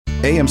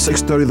AM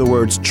 630 The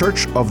Word's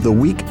Church of the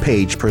Week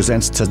page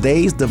presents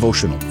today's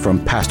devotional from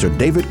Pastor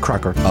David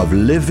Crocker of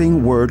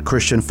Living Word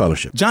Christian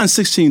Fellowship. John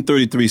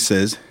 16:33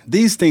 says,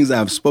 "These things I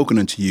have spoken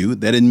unto you,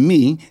 that in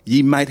me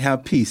ye might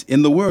have peace.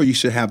 In the world ye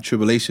should have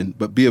tribulation,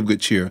 but be of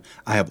good cheer.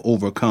 I have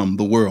overcome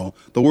the world."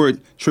 The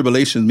word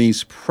tribulation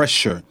means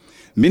pressure.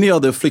 Many are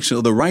the afflictions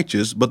of the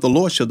righteous, but the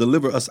Lord shall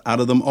deliver us out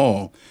of them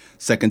all.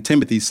 2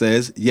 Timothy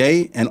says,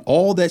 "Yea, and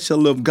all that shall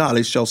live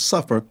godly shall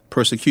suffer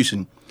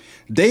persecution."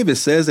 David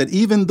says that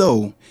even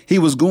though he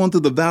was going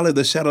through the valley of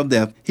the shadow of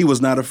death, he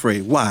was not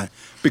afraid. Why?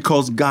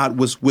 Because God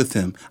was with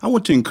him. I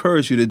want to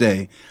encourage you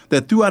today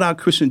that throughout our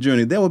Christian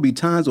journey, there will be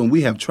times when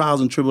we have trials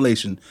and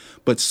tribulation,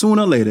 but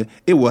sooner or later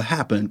it will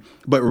happen.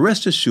 But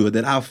rest assured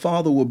that our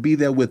Father will be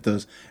there with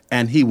us,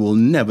 and he will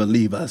never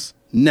leave us.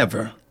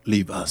 Never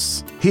leave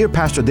us. Hear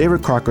Pastor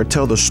David Crocker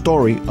tell the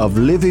story of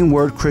Living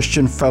Word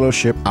Christian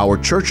Fellowship, our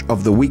Church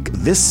of the Week,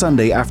 this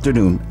Sunday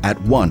afternoon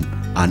at 1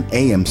 on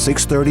AM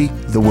 630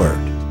 The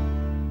Word.